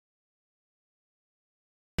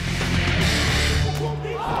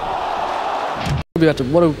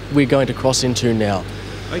What are we going to cross into now?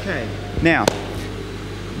 Okay. Now,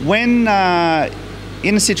 when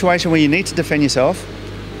in a situation where you need to defend yourself,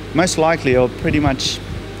 most likely, or pretty much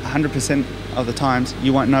 100% of the times,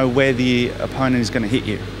 you won't know where the opponent is going to hit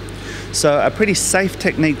you. So a pretty safe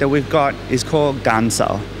technique that we've got is called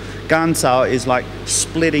gansao. Gansao is like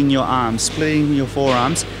splitting your arms, splitting your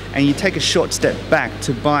forearms, and you take a short step back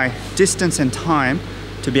to buy distance and time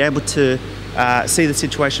to be able to see the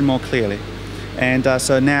situation more clearly. And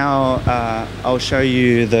so now I'll show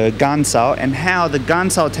you the gansao and how the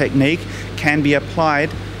gansao technique can be applied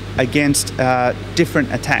against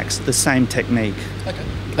different attacks, the same technique.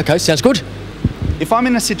 Okay, sounds good. If I'm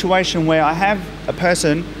in a situation where I have a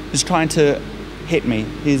person who's trying to hit me,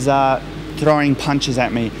 he's throwing punches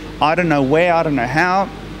at me, I don't know where, I don't know how,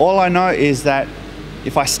 all I know is that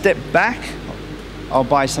if I step back, I'll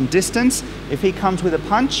buy some distance. If he comes with a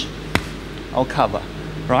punch, I'll cover,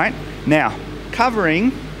 right? Now,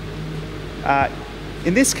 covering,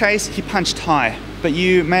 in this case, he punched high, but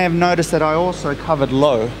you may have noticed that I also covered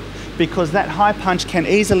low, because that high punch can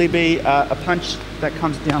easily be a punch that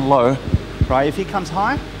comes down low, right? If he comes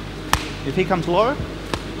high, if he comes low,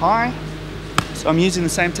 high, so I'm using the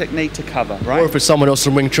same technique to cover, right? Or if it's someone else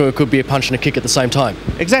in Wing Chun, it could be a punch and a kick at the same time.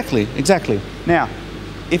 Exactly, exactly. Now,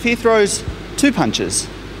 if he throws 2 punches,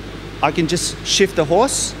 I can just shift the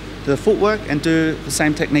horse, the footwork, and do the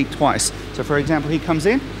same technique twice. So for example, he comes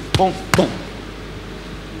in, boom, boom.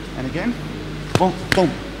 And again, boom, boom.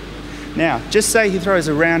 Now, just say he throws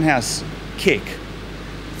a roundhouse kick,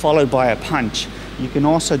 followed by a punch. You can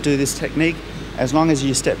also do this technique as long as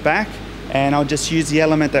you step back, and I'll just use the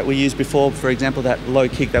element that we used before, for example, that low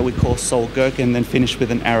kick that we call Sol Gurk, and then finish with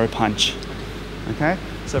an arrow punch. Okay?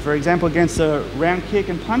 So for example, against a round kick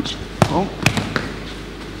and punch, boom.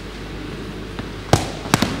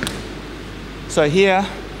 So here,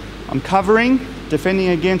 I'm covering, defending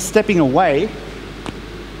against, stepping away.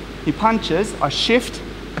 He punches, I shift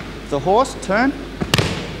the horse, turn.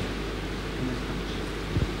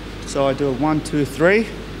 So I do a 1, 2, 3.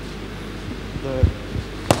 The